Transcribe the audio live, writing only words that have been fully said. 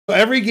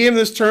every game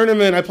this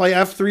tournament, I play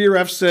f3 or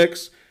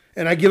f6,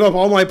 and I give up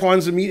all my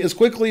pawns as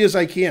quickly as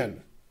I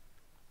can.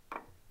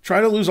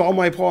 Try to lose all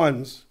my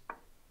pawns.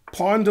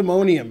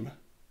 Pandemonium.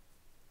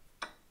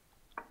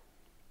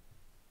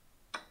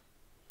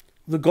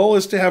 The goal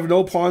is to have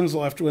no pawns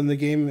left when the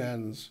game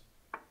ends.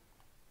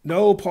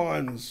 No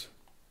pawns.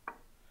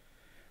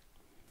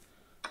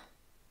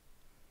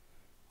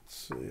 Let's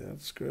see,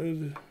 that's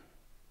good.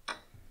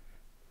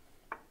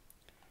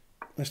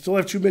 I still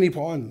have too many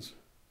pawns.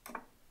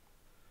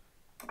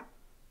 Let's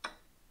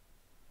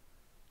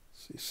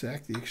see,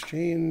 sack the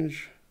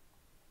exchange.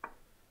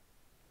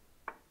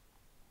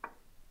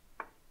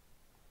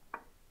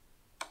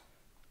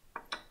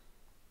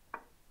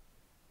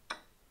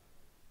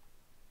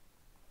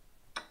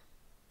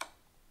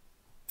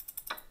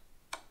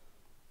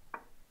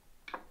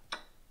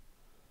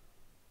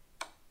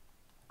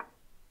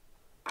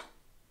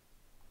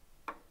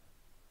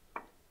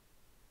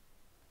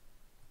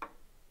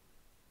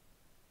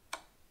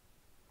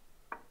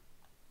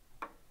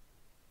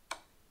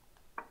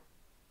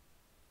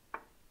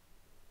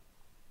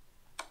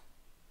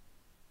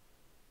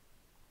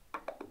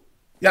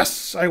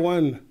 Yes, I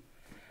won.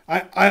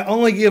 I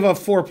only gave up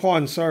 4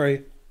 pawns,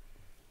 sorry.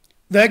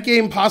 That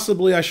game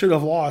possibly I should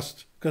have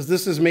lost, because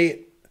this is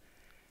mate.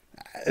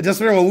 It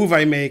doesn't matter what move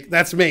I make,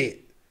 that's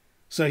mate.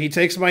 So he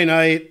takes my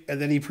knight,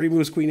 and then he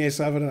pre-moves queen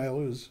a7, and I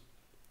lose.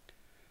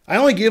 I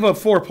only gave up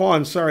 4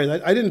 pawns, sorry.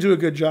 I didn't do a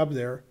good job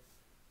there.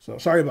 So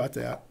sorry about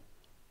that.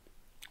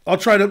 I'll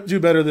try to do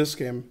better this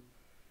game.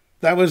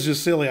 That was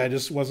just silly. I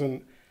just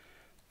wasn't...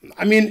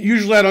 I mean,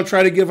 usually I don't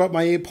try to give up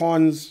my 8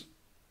 pawns,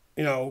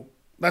 you know...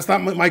 That's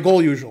not my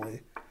goal usually.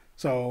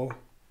 So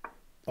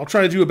I'll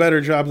try to do a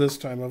better job this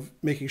time of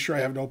making sure I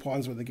have no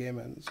pawns when the game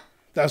ends.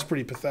 That was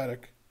pretty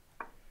pathetic.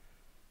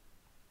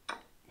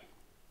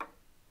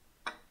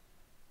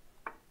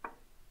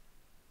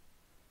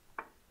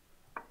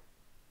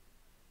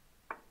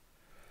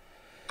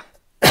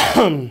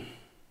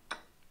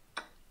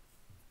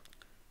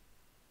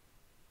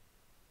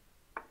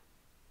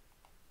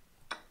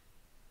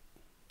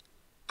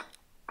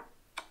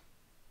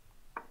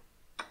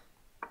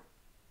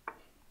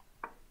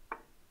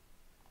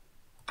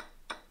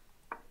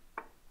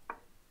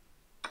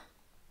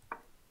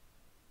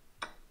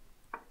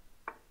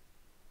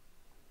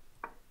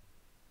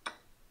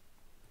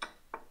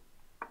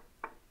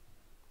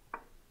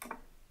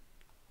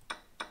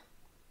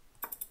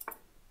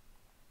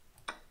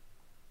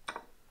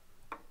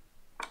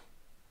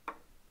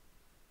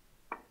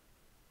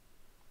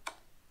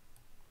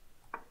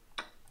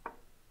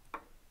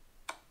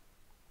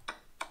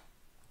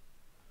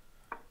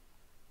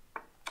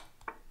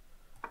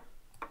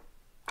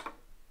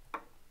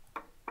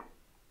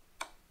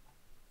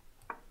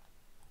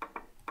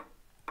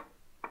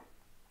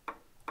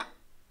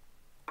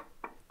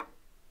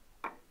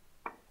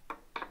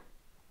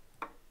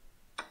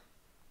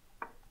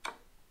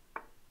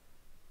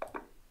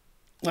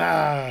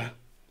 Ah,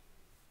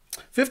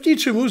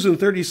 52 moves in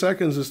 30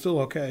 seconds is still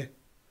okay.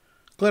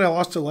 Glad I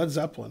lost to Led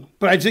Zeppelin.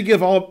 But I did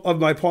give all of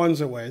my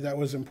pawns away. That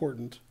was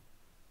important.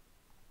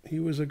 He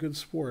was a good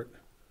sport.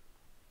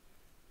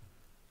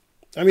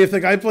 I mean, if the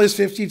guy plays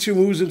 52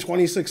 moves in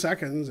 26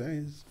 seconds,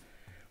 he's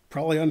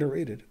probably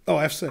underrated. Oh,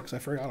 F6. I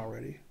forgot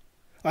already.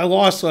 I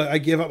lost. I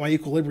gave up my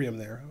equilibrium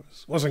there.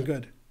 It wasn't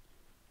good.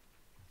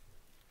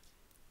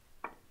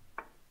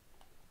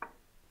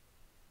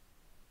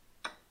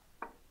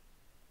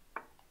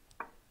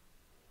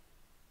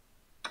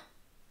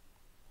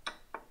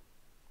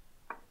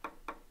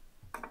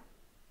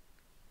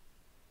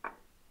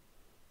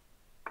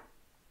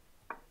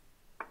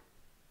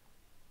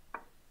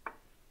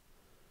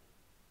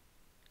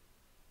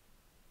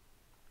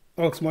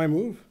 Oh, it's my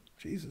move?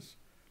 Jesus.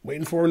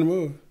 Waiting for him to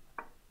move.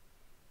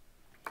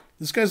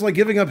 This guy's like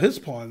giving up his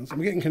pawns.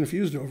 I'm getting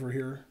confused over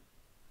here.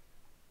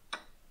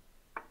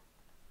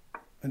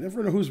 I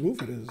never know whose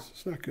move it is.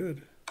 It's not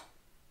good.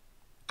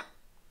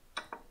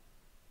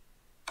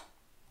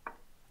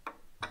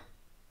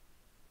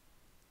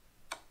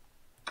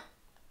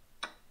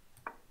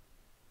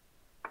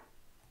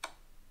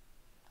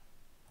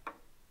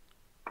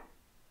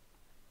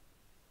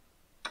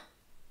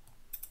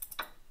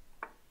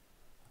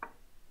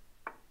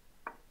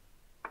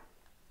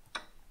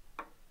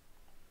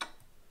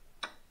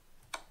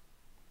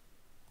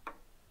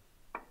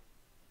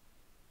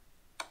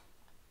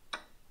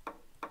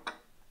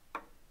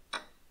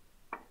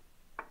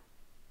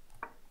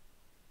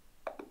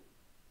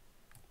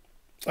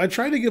 I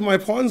tried to give my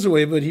pawns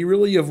away, but he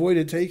really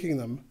avoided taking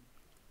them.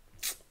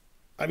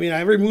 I mean,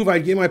 every move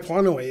I'd give my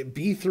pawn away.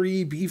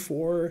 B3,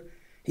 B4.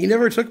 He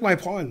never took my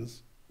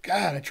pawns.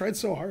 God, I tried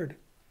so hard.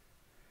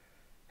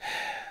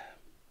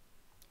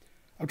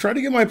 I'm trying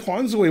to get my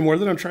pawns away more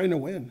than I'm trying to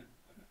win.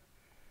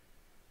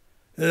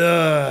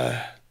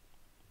 Yeah,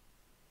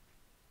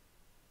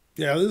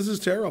 this is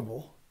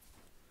terrible.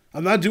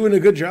 I'm not doing a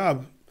good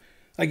job.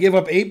 I gave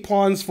up 8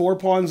 pawns, 4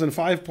 pawns, and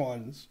 5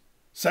 pawns.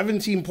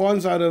 17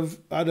 pawns out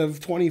of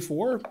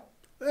 24?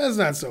 That's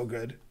not so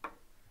good.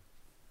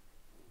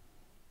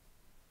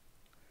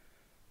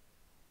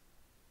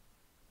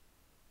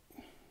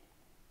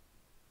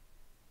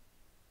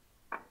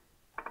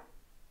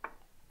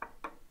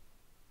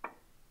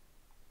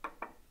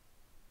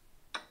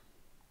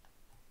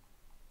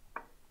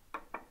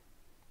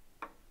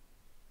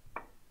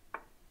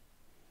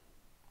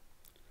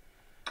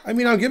 I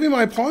mean, I'm giving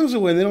my pawns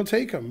away and they don't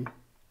take them.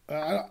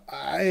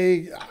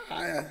 I,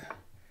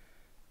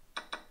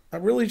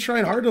 I'm really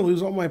trying hard to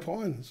lose all my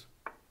pawns.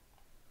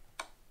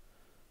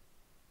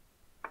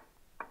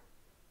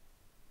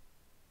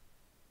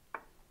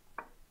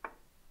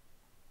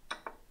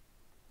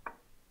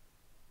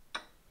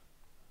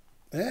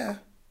 Yeah.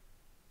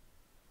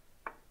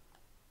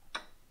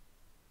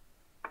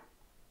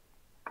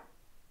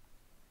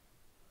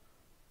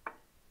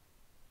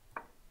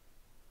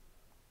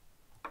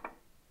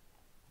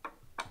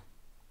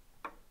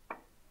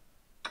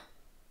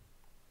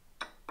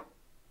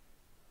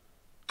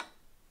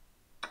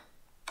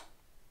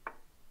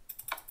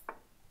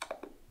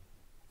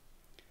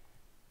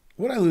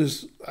 What did I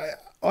lose? I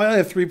only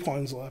have 3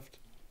 pawns left.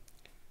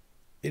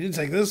 He didn't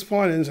take this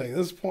pawn, he didn't take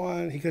this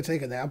pawn. He could have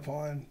taken that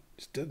pawn.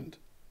 Just didn't.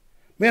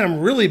 Man, I'm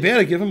really bad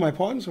at giving my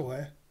pawns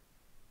away.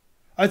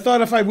 I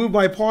thought if I move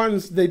my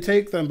pawns, they'd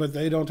take them, but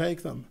they don't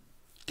take them.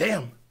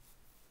 Damn.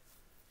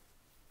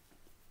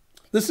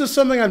 This is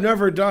something I've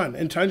never done,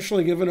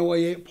 intentionally giving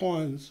away 8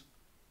 pawns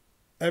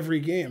every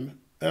game.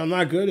 And I'm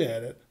not good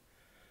at it.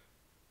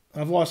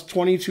 I've lost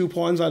 22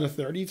 pawns out of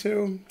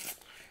 32.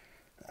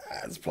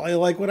 That's probably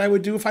like what I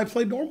would do if I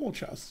played normal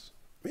chess.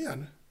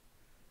 Man.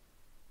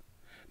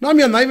 No, I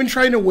mean, I'm not even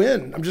trying to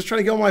win. I'm just trying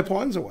to get all my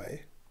pawns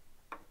away.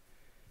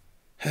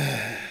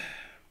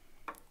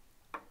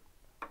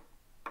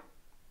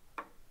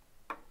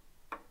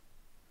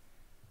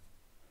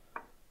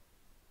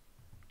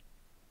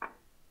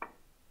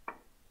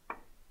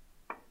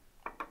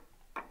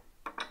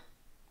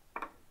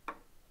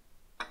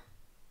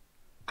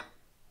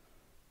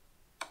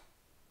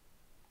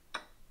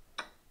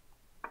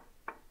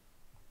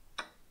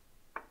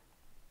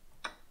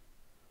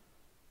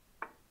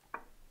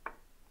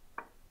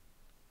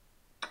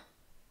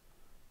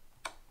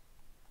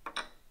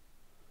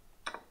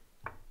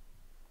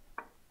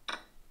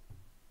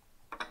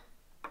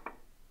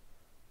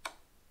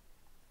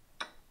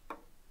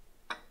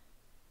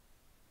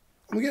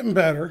 I'm getting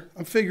better.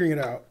 I'm figuring it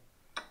out.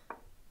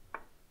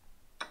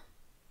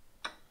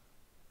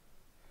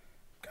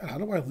 God, how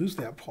do I lose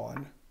that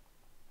pawn?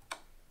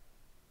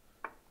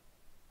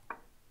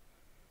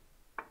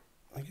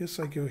 I guess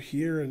I go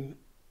here and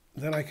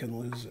then I can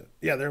lose it.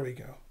 Yeah, there we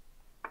go.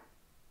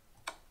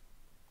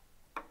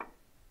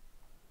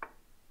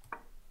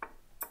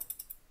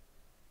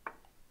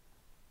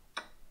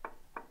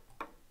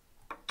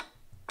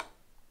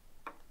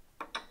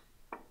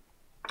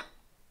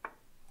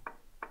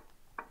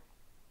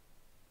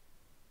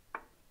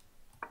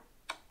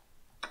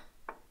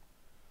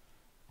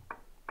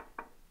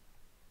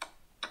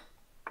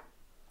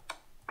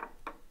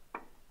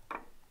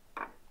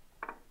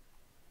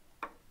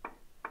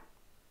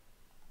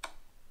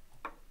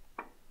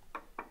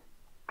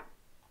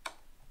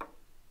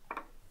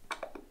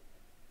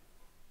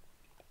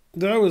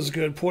 That was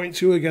good. Point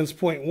 2 against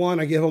point 1.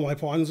 I gave all my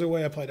pawns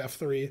away. I played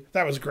f3.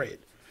 That was great.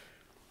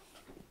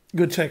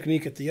 Good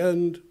technique at the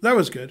end. That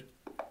was good.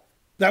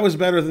 That was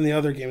better than the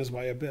other games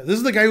by a bit. This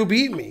is the guy who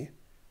beat me.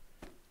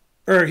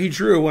 Or he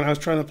drew when I was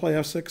trying to play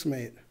f6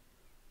 mate.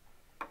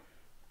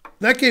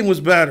 That game was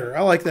better.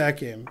 I like that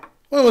game.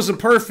 Well, it wasn't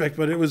perfect,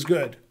 but it was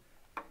good.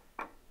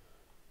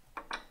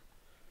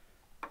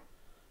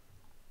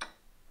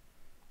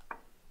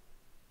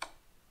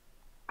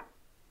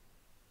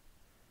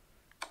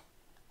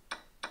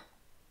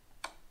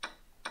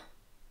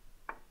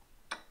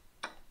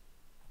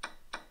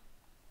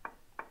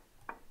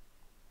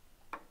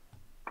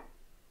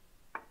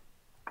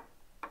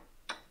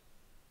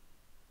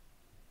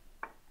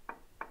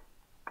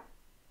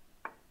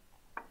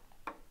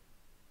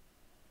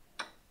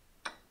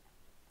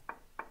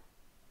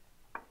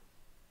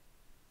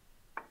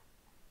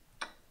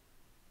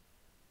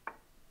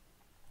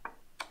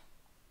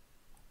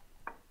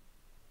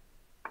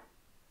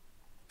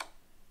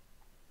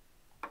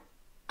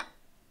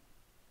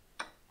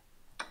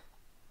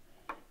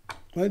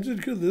 I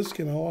did good this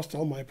game. I lost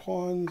all my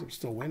pawns. I'm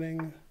still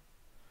winning.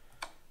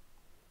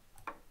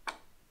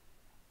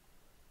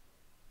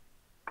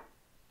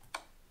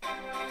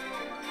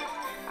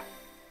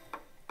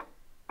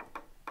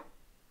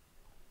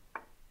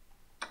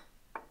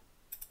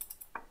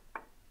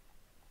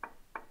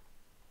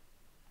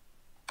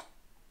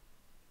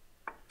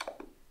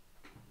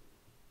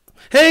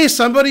 Hey,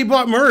 somebody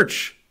bought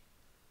merch.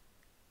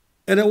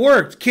 And it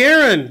worked.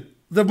 Karen,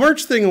 the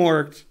merch thing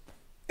worked.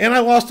 And I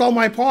lost all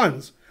my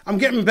pawns. I'm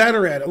getting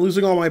better at it,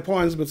 losing all my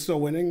pawns, but still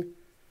winning.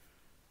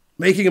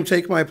 Making him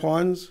take my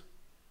pawns.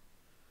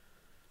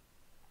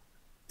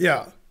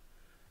 Yeah.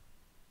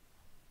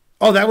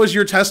 Oh, that was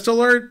your test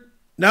alert?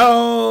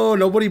 No,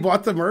 nobody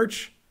bought the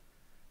merch?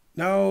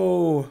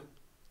 No.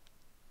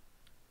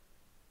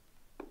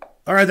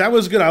 All right, that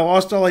was good. I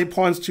lost all 8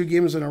 pawns 2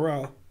 games in a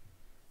row.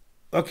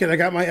 Okay, I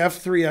got my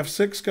f3,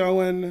 f6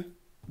 going.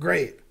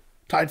 Great.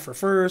 Tied for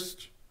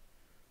first.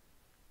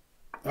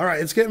 All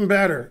right, it's getting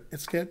better.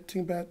 It's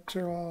getting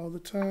better all the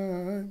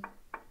time.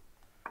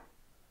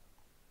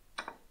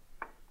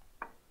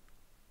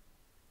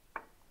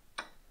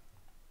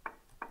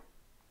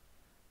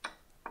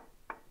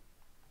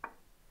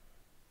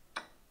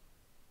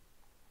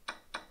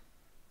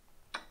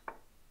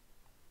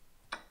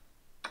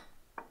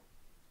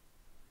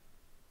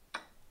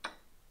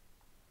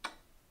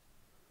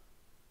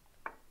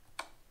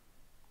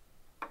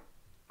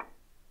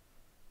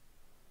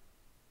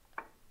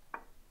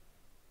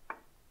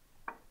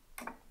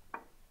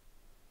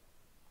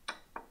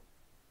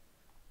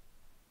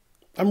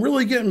 I'm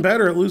really getting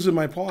better at losing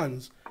my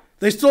pawns.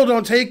 They still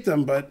don't take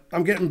them, but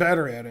I'm getting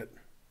better at it.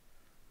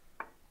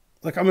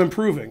 Like, I'm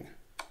improving.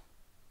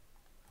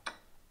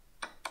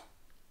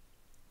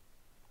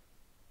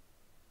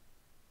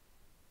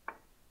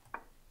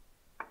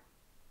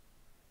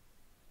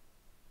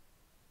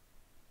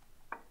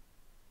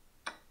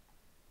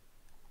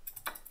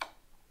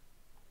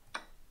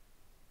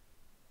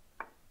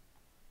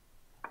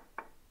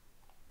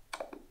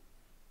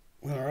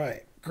 All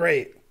right,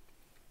 great.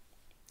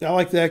 I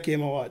like that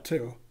game a lot,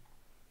 too.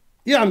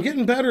 Yeah, I'm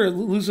getting better at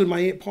losing my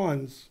 8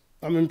 pawns.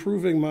 I'm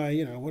improving my,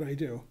 what I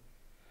do.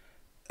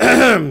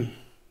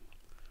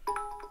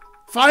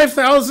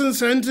 5,000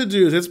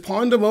 centidues. It's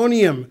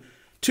Pandemonium.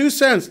 2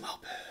 cents.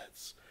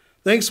 Lopez.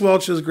 Thanks,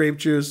 Welch's Grape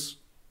Juice.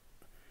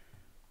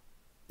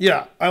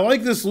 Yeah, I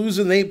like this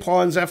losing 8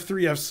 pawns,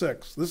 F3,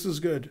 F6. This is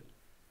good.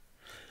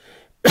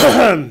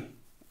 No,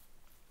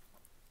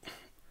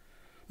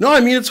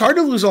 I mean, it's hard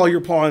to lose all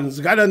your pawns.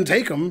 The guy doesn't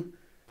take them.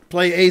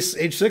 Play ace,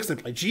 h6, they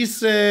play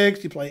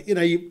g6. You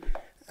play,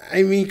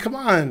 I mean, come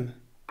on.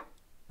 I'm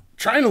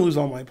trying to lose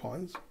all my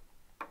pawns.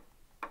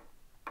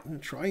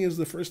 Trying is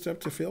the first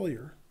step to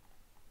failure.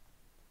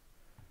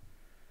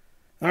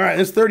 All right,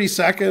 it's 30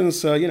 seconds,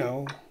 so,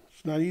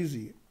 it's not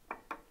easy.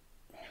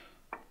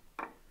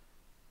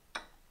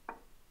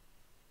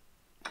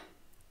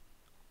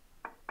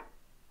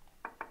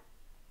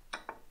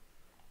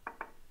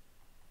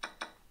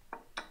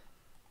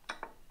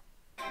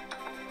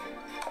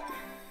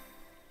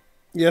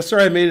 Yeah,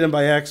 sorry, I made it in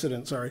by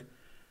accident. Sorry.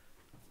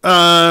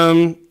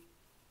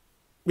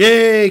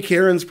 Yay,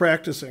 Karen's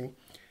practicing.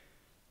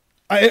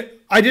 I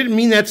didn't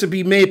mean that to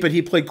be mate, but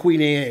he played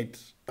Queen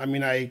A8. I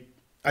mean, I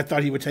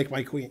thought he would take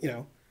my queen,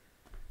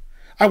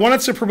 I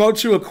wanted to promote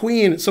to a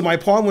queen so my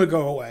pawn would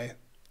go away.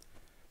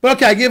 But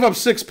okay, I gave up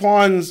 6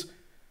 pawns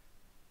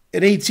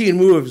in 18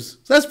 moves.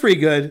 So that's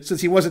pretty good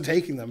since he wasn't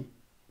taking them.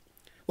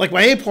 Like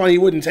my A pawn, he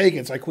wouldn't take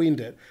it, so I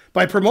queened it.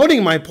 By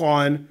promoting my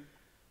pawn,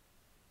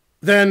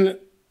 then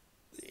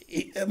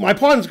my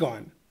pawn's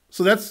gone.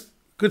 So that's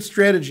good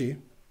strategy.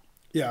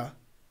 Yeah.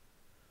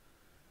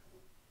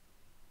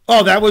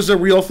 Oh, that was a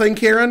real thing,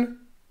 Karen?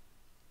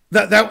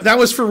 That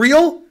was for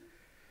real?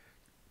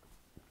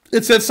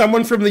 It said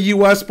someone from the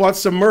U.S. bought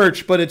some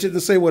merch, but it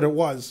didn't say what it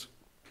was.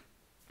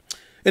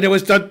 And it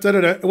was dun,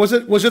 dun, dun, dun. Was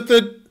it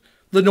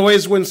the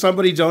noise when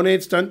somebody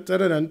donates? Dun, dun,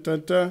 dun, dun,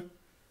 dun, dun.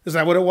 Is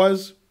that what it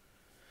was?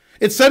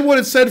 It said what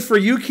it said for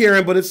you,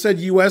 Karen, but it said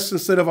U.S.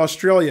 instead of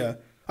Australia.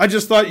 I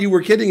just thought you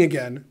were kidding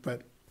again,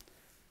 but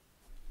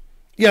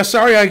yeah,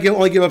 sorry, I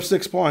only give up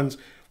 6 pawns.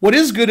 What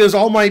is good is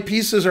all my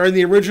pieces are in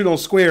the original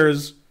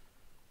squares,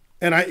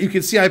 and you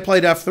can see I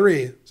played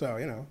F3,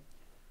 so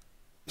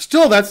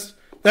still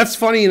that's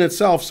funny in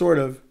itself, sort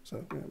of.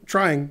 So I'm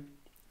trying.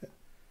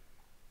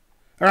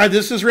 All right,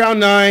 this is round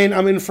 9.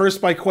 I'm in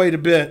first by quite a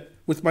bit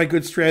with my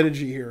good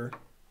strategy here.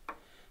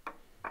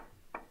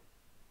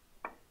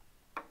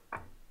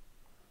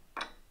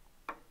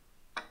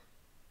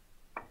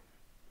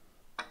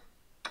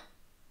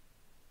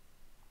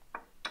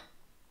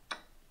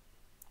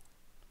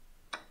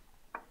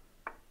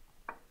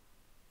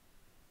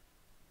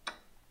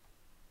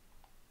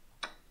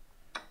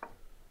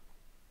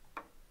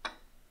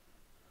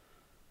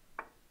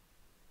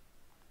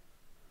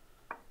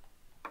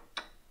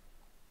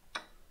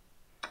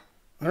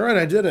 All right,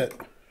 I did it.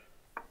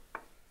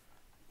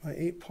 My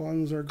 8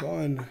 pawns are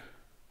gone.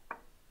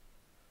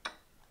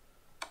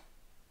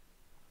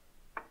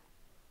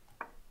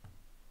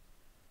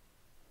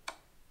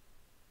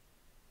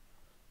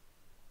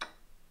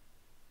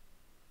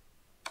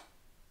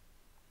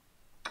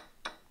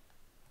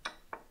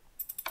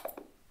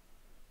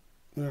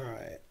 All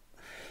right.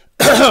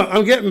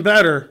 I'm getting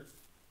better.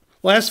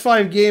 Last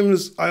 5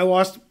 games, I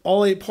lost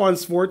all 8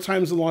 pawns 4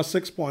 times and lost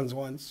 6 pawns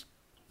once.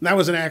 And that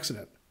was an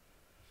accident.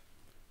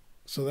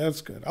 So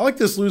that's good. I like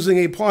this losing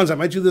 8 pawns. I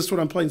might do this when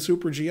I'm playing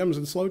Super GMs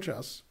and slow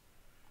chess.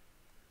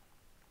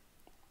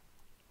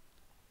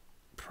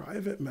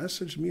 Private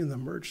message me in the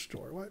merch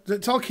store.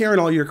 What? Tell Karen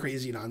all your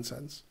crazy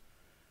nonsense.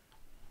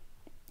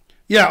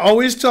 Yeah,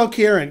 always tell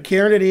Karen.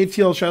 Karen at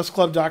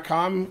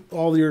atlchessclub.com.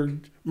 All your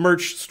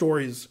merch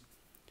stories.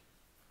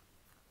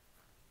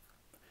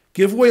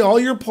 Give away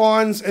all your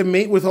pawns and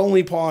mate with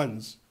only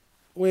pawns.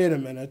 Wait a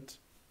minute.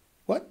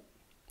 What?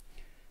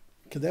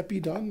 Could that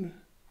be done?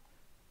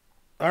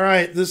 All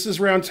right, this is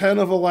round 10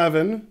 of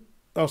 11.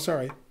 Oh,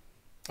 sorry. I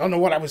don't know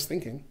what I was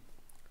thinking.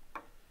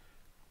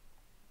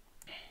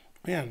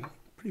 Man,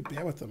 pretty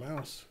bad with the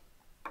mouse.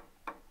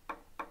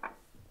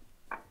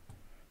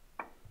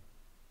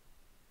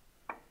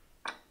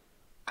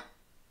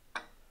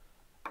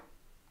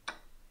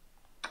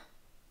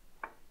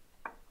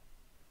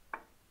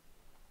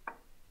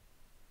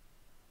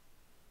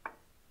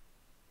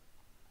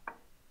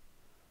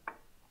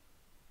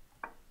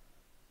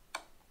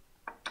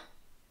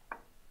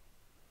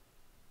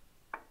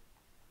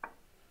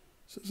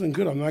 This isn't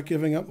good. I'm not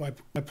giving up my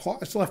pawn.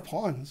 I still have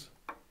pawns.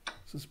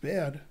 This is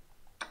bad.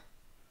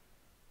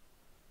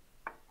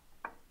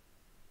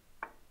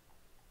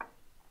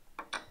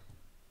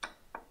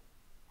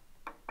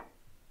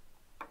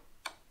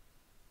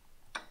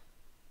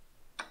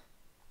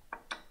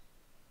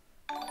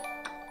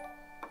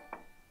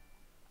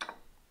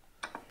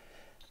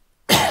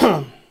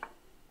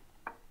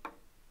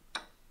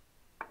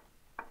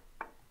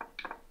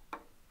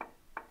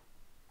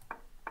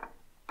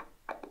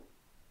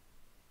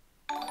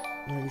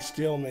 He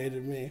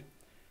stalemated me.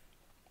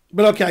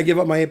 But okay, I give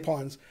up my 8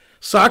 pawns.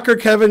 Soccer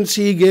Kevin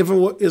T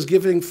is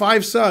giving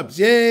 5 subs.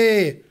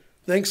 Yay!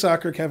 Thanks,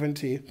 Soccer Kevin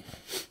T.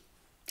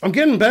 I'm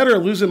getting better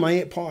at losing my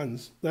 8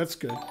 pawns. That's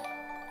good.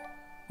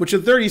 Which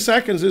in 30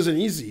 seconds isn't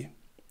easy.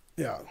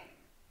 Yeah.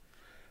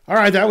 All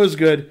right, that was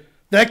good.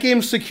 That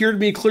game secured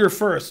me clear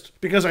first.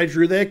 Because I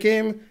drew that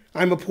game,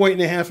 I'm a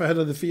 1.5 ahead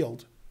of the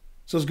field.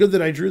 So it's good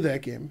that I drew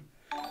that game.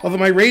 Although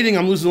my rating,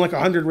 I'm losing like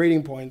 100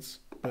 rating points.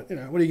 But, you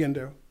know, what are you going to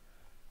do?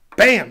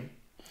 Bam!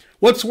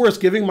 What's worse,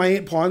 giving my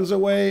 8 pawns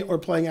away or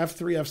playing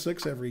F3,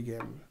 F6 every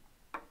game?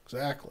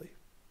 Exactly.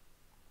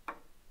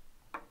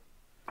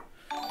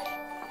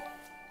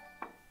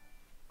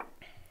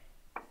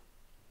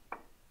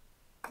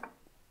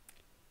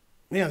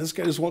 Man, this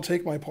guy just won't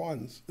take my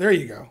pawns. There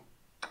you go.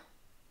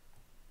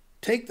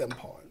 Take them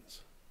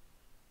pawns.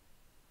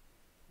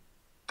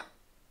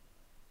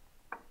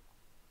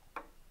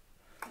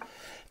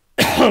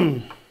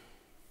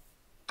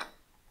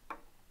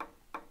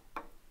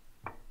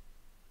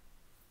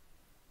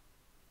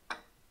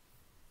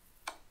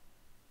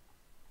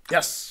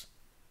 Yes.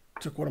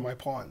 Took one of my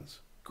pawns.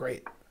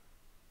 Great.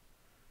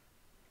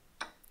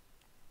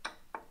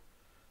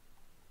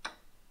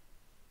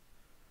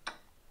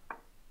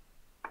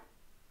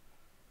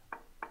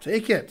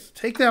 Take it.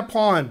 Take that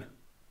pawn.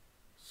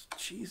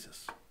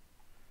 Jesus.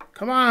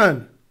 Come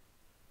on.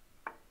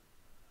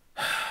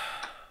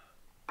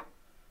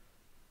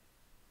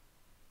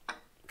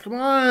 Come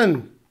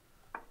on.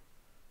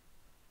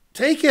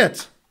 Take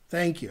it.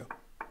 Thank you.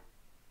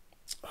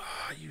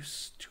 Oh, you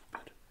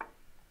stupid.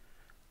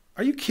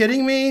 Are you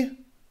kidding me?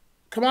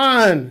 Come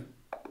on.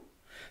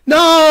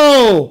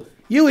 No!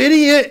 You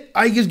idiot.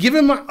 I just give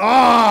him my...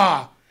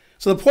 Ah!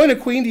 So the point of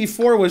Queen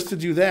D4 was to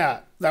do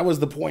that. That was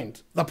the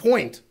point. The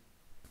point.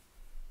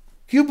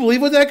 Can you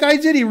believe what that guy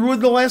did? He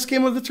ruined the last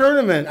game of the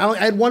tournament. I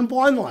had 1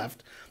 pawn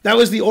left. That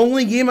was the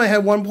only game I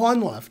had 1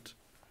 pawn left.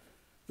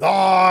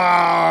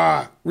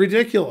 Ah!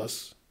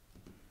 Ridiculous.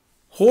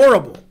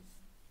 Horrible.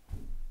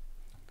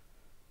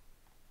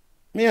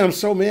 Man, I'm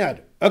so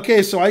mad.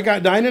 Okay, so I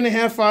got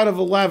 9.5 out of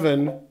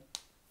 11.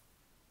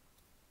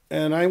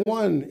 And I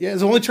won. Yeah, it's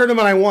the only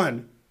tournament I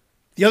won.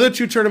 The other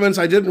 2 tournaments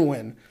I didn't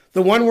win.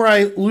 The one where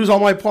I lose all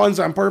my pawns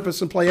on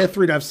purpose and play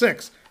F3 to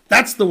F6.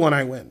 That's the one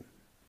I win.